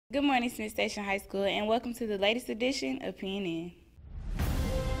Good morning, Smith Station High School, and welcome to the latest edition of PNN.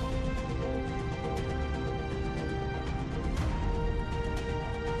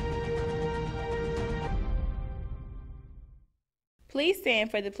 Please stand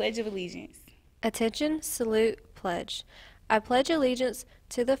for the Pledge of Allegiance. Attention, salute, pledge. I pledge allegiance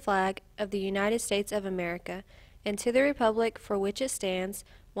to the flag of the United States of America and to the republic for which it stands,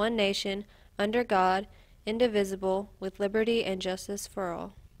 one nation, under God, indivisible, with liberty and justice for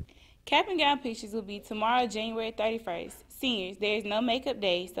all. Cap and gown pictures will be tomorrow, January 31st. Seniors, there is no makeup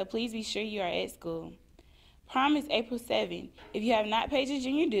day, so please be sure you are at school. Prom is April 7th. If you have not paid your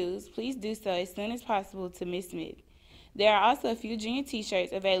junior dues, please do so as soon as possible to Miss Smith. There are also a few junior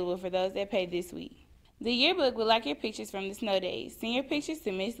t-shirts available for those that paid this week. The yearbook would like your pictures from the snow days. Send your pictures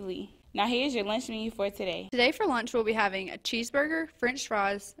to Miss Lee. Now here's your lunch menu for today. Today for lunch we'll be having a cheeseburger, french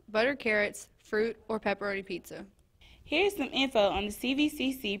fries, buttered carrots, fruit, or pepperoni pizza. Here's some info on the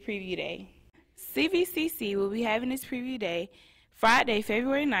CVCC Preview Day. CVCC will be having its Preview Day Friday,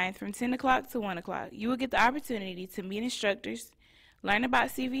 February 9th from 10 o'clock to 1 o'clock. You will get the opportunity to meet instructors, learn about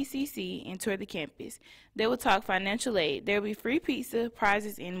CVCC, and tour the campus. They will talk financial aid. There will be free pizza,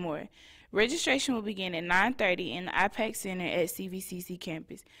 prizes, and more. Registration will begin at 9:30 in the IPAC Center at CVCC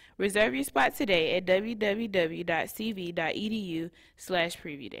campus. Reserve your spot today at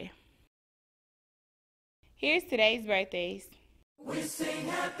www.cv.edu/previewday. Here's today's birthdays. We sing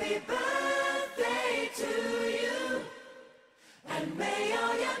happy birthday to you, and may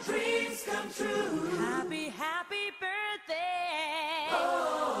all your dreams come true. Happy, happy birthday.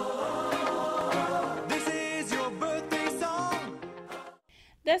 Oh, this is your birthday song.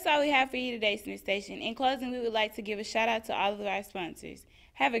 That's all we have for you today, Smith Station. In closing, we would like to give a shout out to all of our sponsors.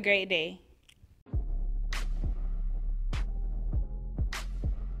 Have a great day.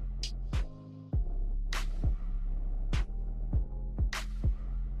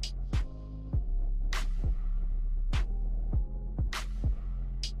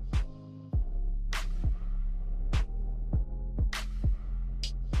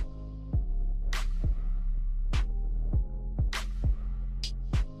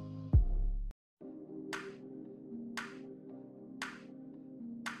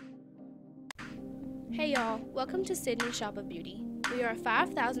 Hey y'all, welcome to Sydney Shop of Beauty. We are a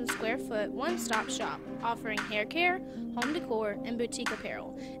 5,000 square foot one-stop shop offering hair care, home decor, and boutique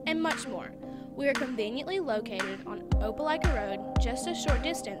apparel, and much more. We are conveniently located on Opelika Road, just a short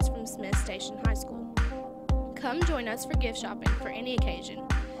distance from Smith Station High School. Come join us for gift shopping for any occasion.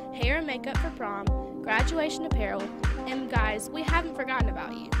 Hair and makeup for prom, graduation apparel, and guys, we haven't forgotten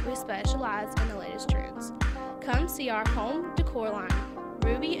about you. We specialize in the latest trends. Come see our home decor line,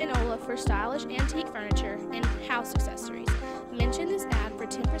 Ruby and Ola for stylish antique furniture and house accessories. Mention this ad for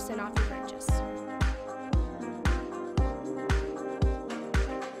 10% off your purchase.